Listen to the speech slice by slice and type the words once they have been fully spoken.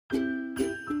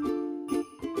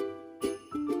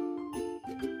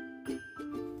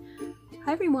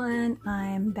Hi everyone,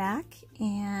 I'm back,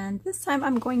 and this time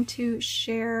I'm going to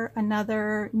share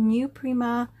another new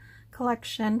Prima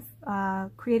collection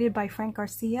created by Frank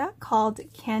Garcia called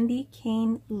Candy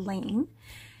Cane Lane.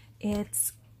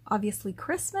 It's obviously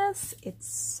Christmas. It's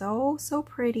so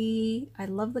pretty. I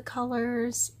love the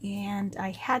colors and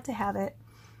I had to have it.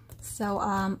 So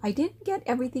I didn't get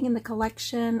everything in the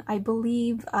collection. I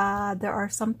believe there are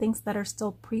some things that are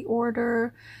still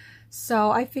pre-order.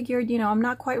 So I figured, you know, I'm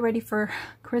not quite ready for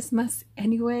Christmas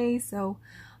anyway, so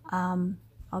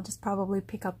I'll just probably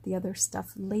pick up the other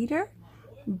stuff later.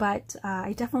 But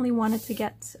I definitely wanted to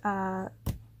get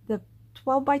the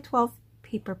 12 by 12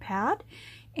 paper pad,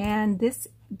 and this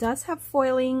does have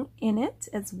foiling in it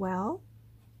as well.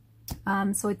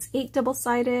 So it's 8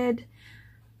 double-sided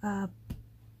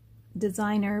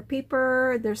designer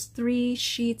paper. There's 3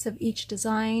 sheets of each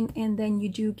design, and then you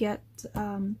do get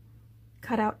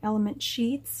cut out element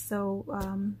sheets, so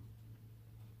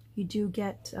you do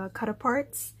get cut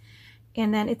aparts,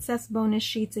 and then it says bonus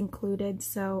sheets included,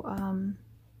 so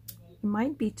it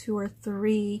might be 2 or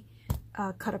 3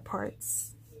 cut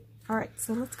aparts. Alright,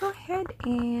 so let's go ahead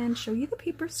and show you the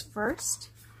papers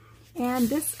first. And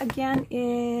this again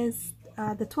is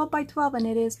the 12 by 12, and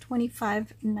it is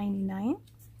 $25.99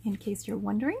 in case you're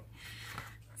wondering.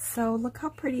 So look how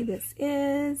pretty this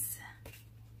is.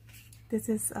 This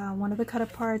is one of the cut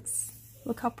aparts.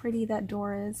 Look how pretty that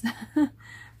door is.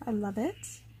 I love it.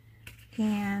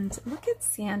 And look at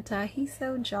Santa. He's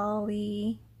so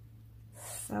jolly.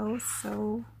 So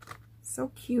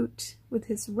cute with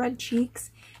his red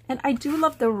cheeks. And I do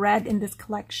love the red in this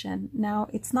collection. Now,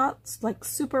 it's not like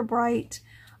super bright,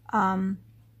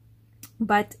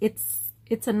 but it's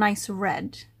a nice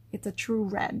red. It's a true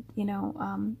red, you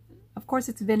know. Of course,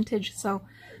 it's vintage, so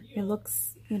it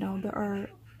looks, you know, there are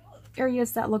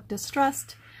areas that look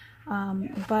distressed,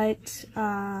 but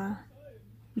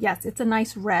yes, it's a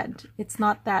nice red. It's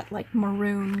not that like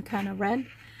maroon kind of red,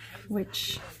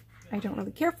 which I don't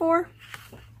really care for.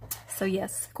 So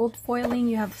yes, gold foiling.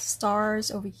 You have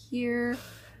stars over here.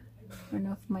 I don't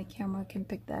know if my camera can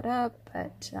pick that up,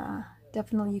 but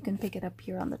definitely you can pick it up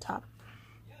here on the top.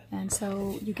 And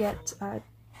so you get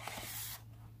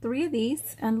 3 of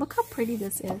these, and look how pretty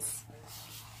this is.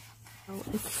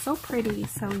 It's so pretty.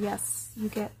 So yes, you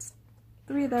get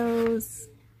 3 of those,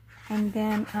 and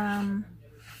then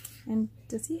and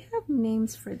does he have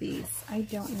names for these? I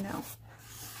don't know.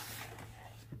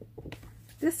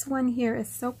 This one here is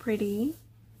so pretty.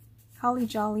 Holly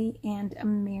Jolly and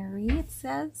Mary, it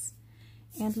says.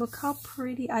 And look how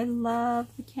pretty. I love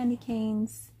the candy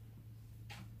canes.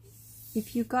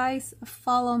 If you guys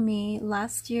follow me,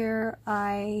 last year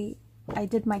I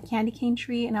did my candy cane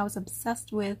tree, and I was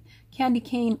obsessed with candy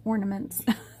cane ornaments.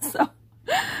 So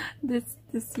this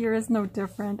year is no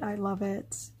different. I love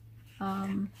it.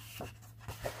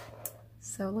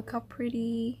 So look how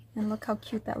pretty, and look how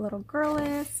cute that little girl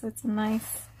is. So it's a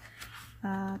nice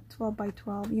 12 by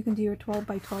 12. You can do your 12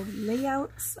 by 12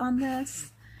 layouts on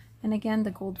this. And again,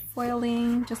 the gold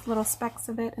foiling, just little specks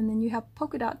of it, and then you have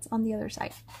polka dots on the other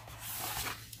side.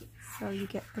 So you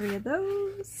get 3 of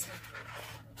those.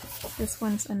 This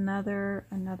one's another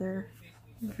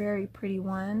very pretty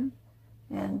one,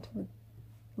 and with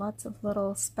lots of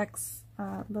little specks,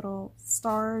 little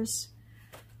stars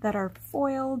that are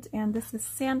foiled. And this is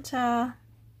Santa,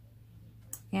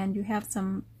 and you have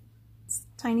some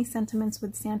tiny sentiments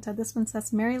with Santa. This one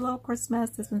says Merry Little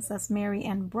Christmas. This one says Merry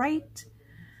and Bright.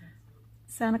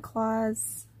 Santa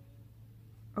Claus,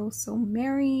 oh so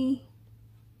merry.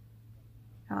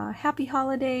 Happy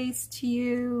holidays to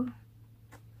you.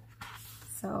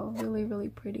 So really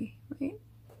pretty, right?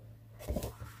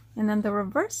 And then the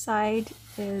reverse side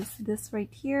is this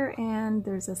right here, and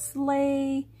there's a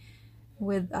sleigh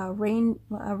with a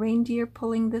reindeer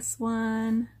pulling this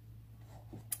one.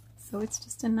 So it's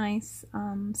just a nice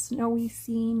snowy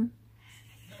scene.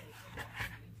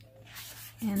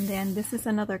 And then this is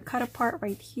another cut apart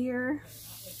right here.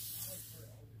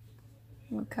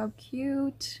 Look how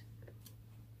cute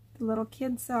the little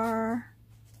kids are.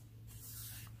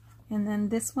 And then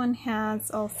this one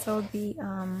has also the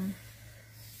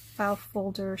file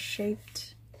folder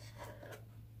shaped,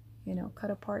 you know, cut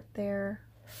apart there.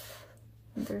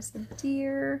 And there's the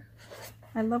deer.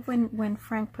 I love when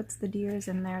Frank puts the deers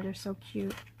in there. They're so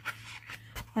cute.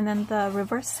 And then the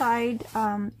reverse side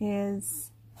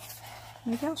is,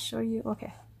 maybe I'll show you.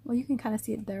 Okay, well you can kind of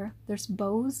see it there. There's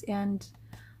bows and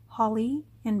holly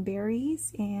and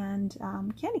berries and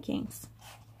candy canes.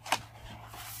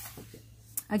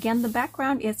 Again, the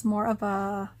background is more of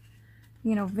a,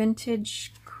 you know,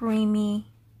 vintage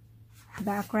creamy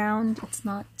background. It's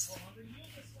not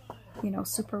you know,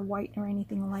 super white or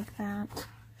anything like that.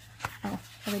 Oh,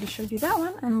 I already showed you that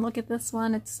one. And look at this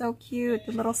one. It's so cute.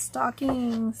 The little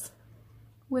stockings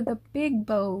with the big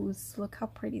bows. Look how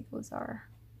pretty those are.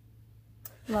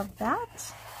 Love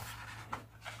that.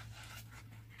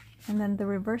 And then the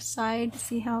reverse side,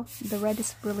 see how the red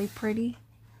is really pretty?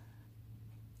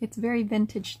 It's very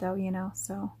vintage though, you know,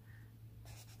 so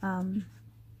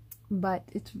but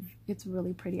it's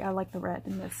really pretty. I like the red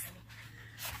in this.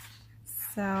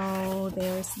 So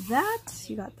there's that.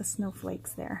 You got the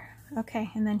snowflakes there.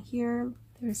 Okay, and then here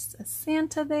there's a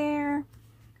Santa there.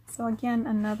 So again,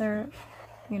 another,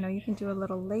 you know, you can do a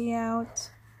little layout.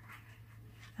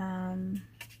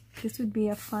 This would be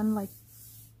a fun, like,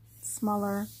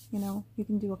 smaller, you know, you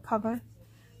can do a cover.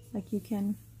 Like you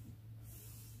can,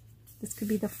 this could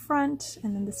be the front,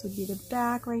 and then this would be the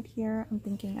back right here. I'm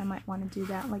thinking I might want to do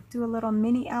that, like do a little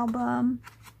mini album.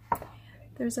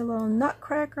 There's a little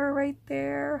nutcracker right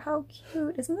there. How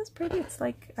cute. Isn't this pretty? It's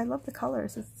like, I love the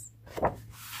colors. It's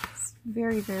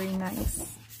very, very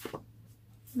nice.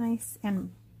 Nice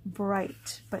and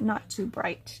bright, but not too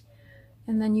bright.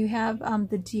 And then you have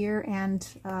the deer and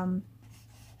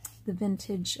the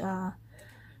vintage,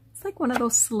 it's like one of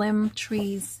those slim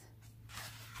trees.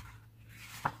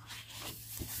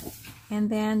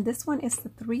 And then this one is the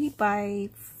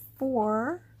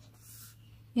 3x4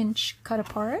 inch cut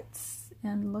aparts.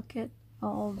 And look at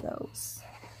all those.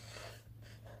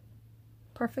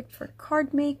 Perfect for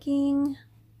card making.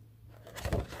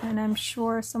 And I'm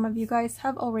sure some of you guys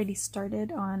have already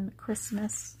started on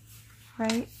Christmas,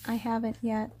 right? I haven't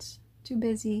yet. Too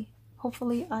busy.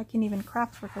 Hopefully I can even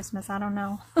craft for Christmas. I don't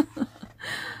know.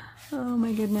 Oh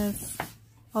my goodness.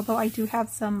 Although I do have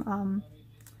some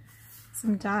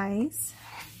dies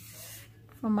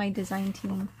from my design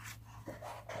team.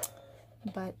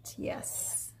 But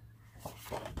yes.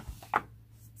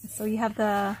 So you have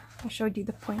I showed you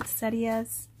the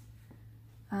poinsettias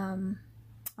on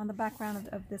the background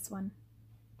of this one.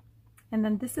 And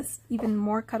then this is even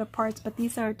more cut aparts, but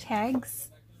these are tags.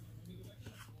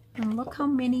 And look how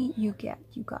many you get,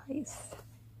 you guys.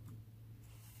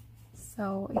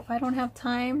 So if I don't have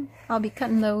time, I'll be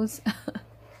cutting those.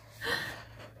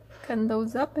 Cutting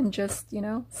those up and just, you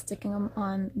know, sticking them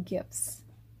on gifts.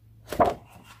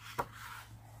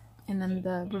 And then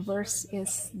the reverse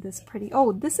is this pretty,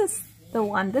 oh, this is the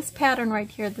one, this pattern right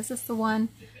here, this is the one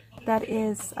that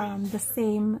is the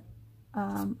same,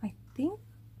 I think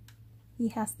he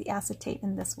has the acetate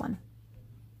in this one,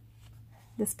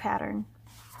 this pattern.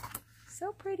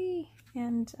 So pretty.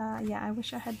 And yeah, I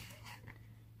wish I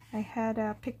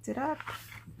had picked it up.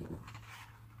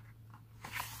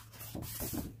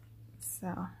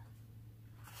 So,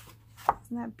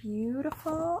 isn't that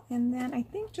beautiful? And then I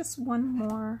think just one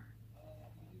more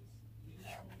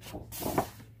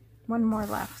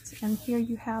left. And here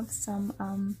you have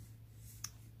some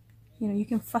you know, you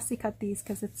can fussy cut these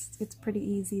because it's pretty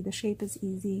easy. The shape is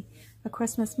easy. A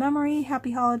Christmas memory.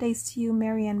 Happy holidays to you,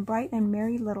 merry and bright, and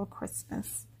merry little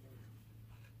Christmas.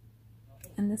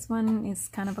 And this one is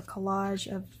kind of a collage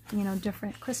of, you know,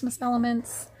 different Christmas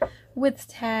elements with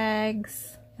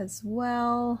tags as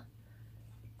well.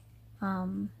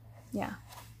 Yeah,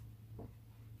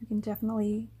 you can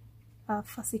definitely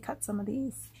fussy cut some of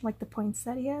these, like the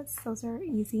poinsettias. Those are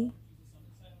easy.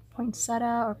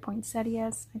 Poinsettia or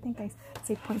poinsettias. I think I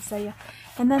say poinsettia.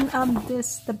 And then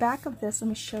the back of this, let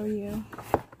me show you.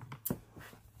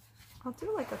 I'll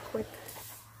do like a quick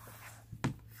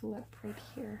flip right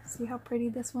here. See how pretty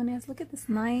this one is? Look at this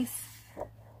nice,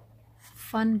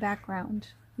 fun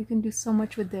background. You can do so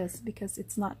much with this because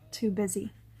it's not too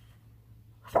busy.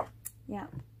 Yeah.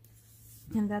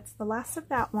 And that's the last of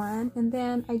that one. And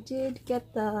then I did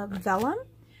get the vellum.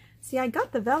 See, I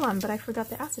got the vellum, but I forgot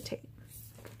the acetate.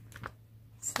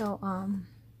 So,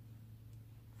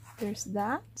 there's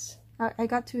that. I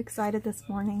got too excited this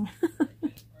morning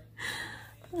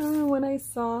when I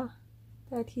saw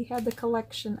that he had the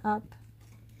collection up.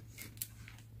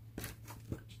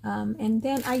 And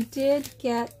then I did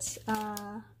get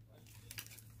the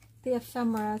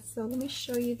ephemera. So let me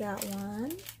show you that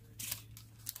one.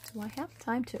 Do I have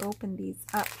time to open these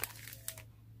up?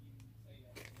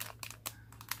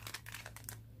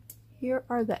 Here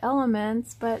are the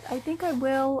elements, but I think I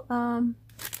will,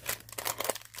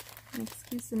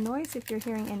 excuse the noise if you're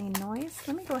hearing any noise.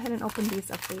 Let me go ahead and open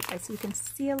these up for you guys so you can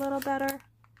see a little better.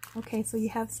 Okay, so you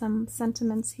have some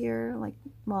sentiments here, like,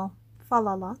 well, fa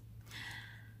la la.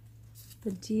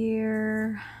 The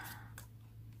deer,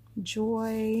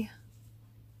 joy.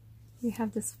 You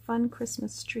have this fun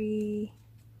Christmas tree.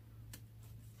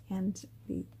 And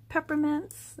the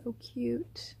peppermints, so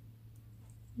cute.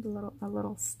 A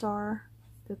little star,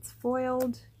 that's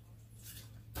foiled.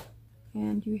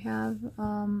 And you have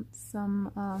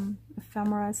some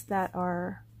ephemeras that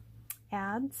are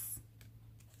ads.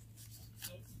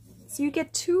 So you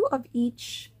get 2 of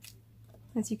each.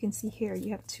 As you can see here,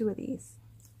 you have 2 of these.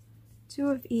 2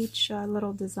 of each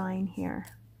little design here.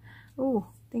 Oh,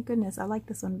 thank goodness, I like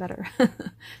this one better.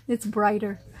 It's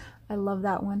brighter. I love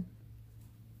that one.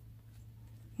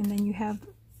 And then you have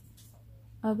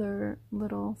other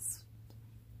little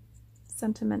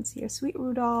sentiments here. Sweet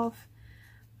Rudolph,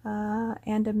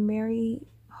 and a merry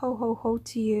ho ho ho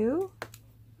to you.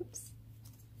 Oops.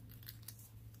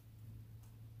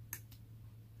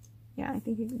 Yeah, I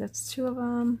think that's 2 of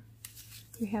them.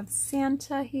 You have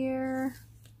Santa here.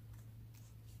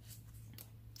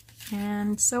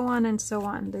 And so on and so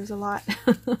on. There's a lot.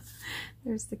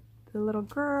 There's the little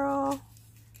girl.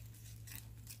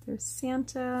 There's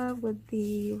Santa with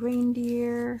the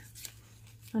reindeer.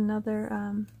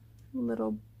 Another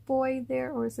little boy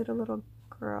there, or is it a little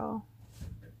girl?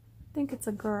 I think it's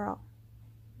a girl.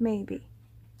 Maybe.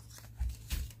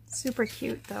 Super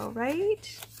cute though,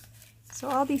 right? So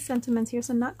all these sentiments. Here's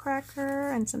a nutcracker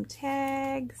and some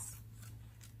tags.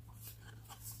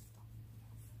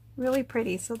 Really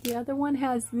pretty. So the other one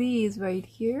has these right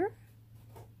here.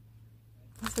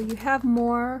 So you have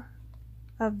more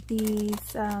of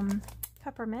these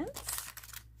peppermints.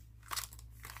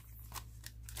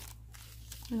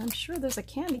 And I'm sure there's a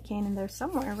candy cane in there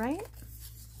somewhere, right?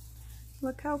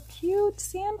 Look how cute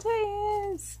Santa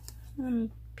is.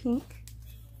 Pink.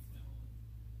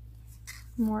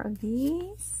 More of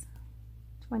these.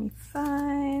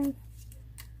 25.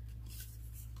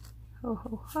 Ho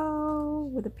ho ho,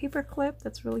 with a paper clip.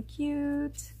 That's really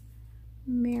cute.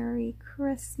 Merry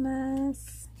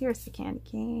Christmas. Here's the candy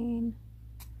cane.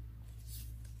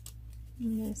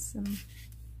 And there's some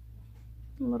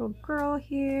little girl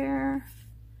here.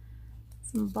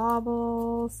 Some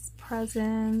baubles,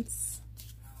 presents,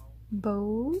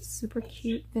 bows, super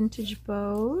cute vintage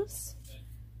bows.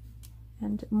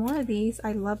 And more of these.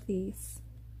 I love these.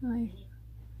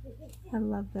 I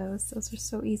love those. Those are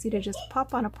so easy to just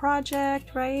pop on a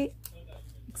project, right?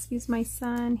 Excuse my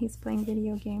son. He's playing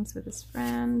video games with his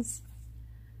friends.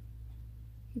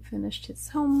 He finished his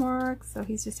homework, so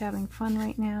he's just having fun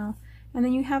right now. And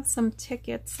then you have some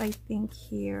tickets, I think,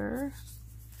 here.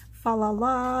 Fa la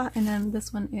la. And then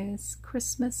this one is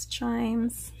Christmas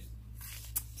chimes.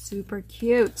 Super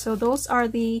cute. So those are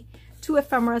the 2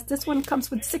 ephemeras. This one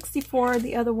comes with 64.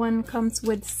 The other one comes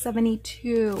with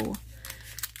 72.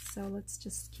 So let's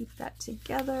just keep that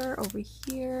together over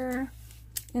here.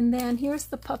 And then here's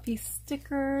the puppy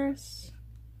stickers.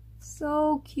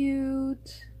 So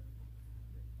cute.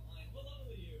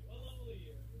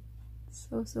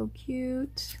 So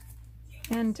cute.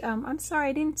 And I'm sorry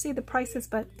I didn't say the prices,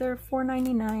 but they're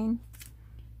 $4.99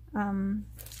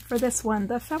 for this one.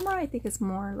 The ephemera I think is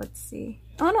more. Let's see.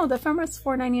 Oh no, the ephemera is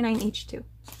 $4.99 each too.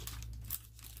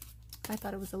 I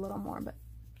thought it was a little more, but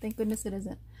thank goodness it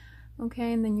isn't.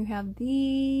 Okay, and then you have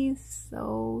these.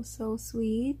 So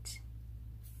sweet.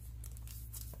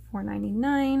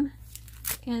 $4.99.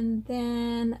 And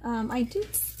then I did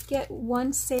get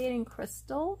one Say It in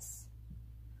crystals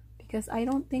because I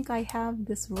don't think I have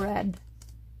this red.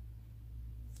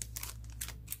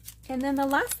 And then the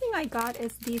last thing I got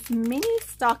is these mini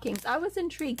stockings. I was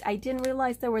intrigued. I didn't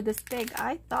realize they were this big.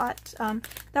 I thought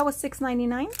that was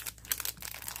 $6.99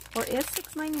 or is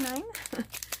 $6.99.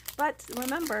 But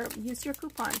remember, use your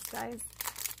coupons, guys.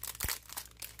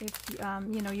 If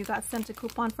you know, you got sent a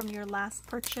coupon from your last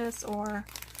purchase, or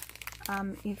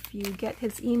if you get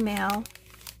his email,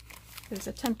 there's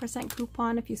a 10%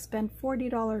 coupon if you spend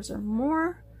 $40 or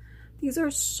more. These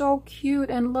are so cute,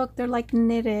 and look, they're like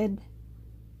knitted.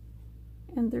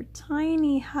 And they're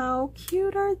tiny. How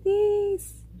cute are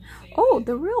these? Oh,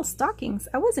 the real stockings.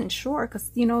 I wasn't sure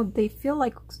because, you know, they feel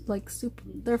like super,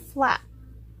 they're flat.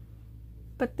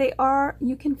 But they are,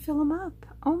 you can fill them up.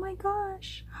 Oh my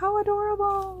gosh, how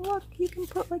adorable. Look, you can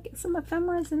put like some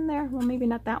ephemeras in there. Well, maybe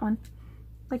not that one.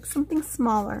 Like something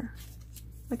smaller.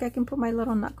 Like I can put my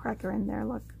little nutcracker in there,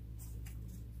 look.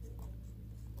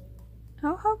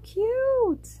 Oh, how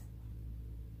cute.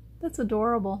 That's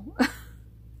adorable.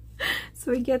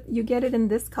 So you get it in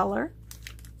this color.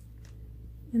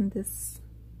 In this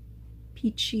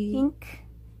peachy pink.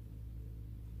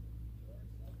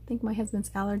 I think my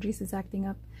husband's allergies is acting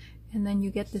up. And then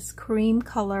you get this cream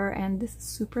color, and this is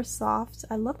super soft.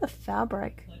 I love the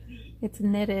fabric. It's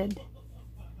knitted.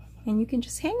 And you can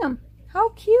just hang them. How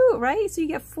cute, right? So you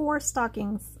get 4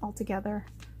 stockings altogether.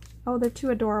 Oh, they're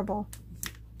too adorable.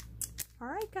 All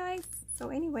right, guys. So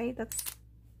anyway,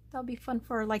 that'll be fun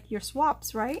for like your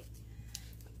swaps, right?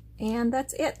 And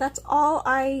that's it. That's all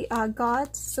I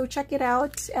got. So check it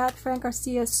out at Frank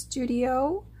Garcia's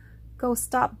studio. Go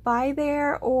stop by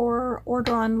there or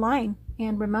order online.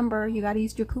 And remember, you gotta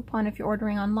use your coupon if you're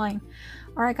ordering online.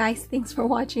 Alright guys, thanks for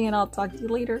watching and I'll talk to you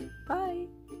later.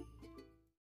 Bye!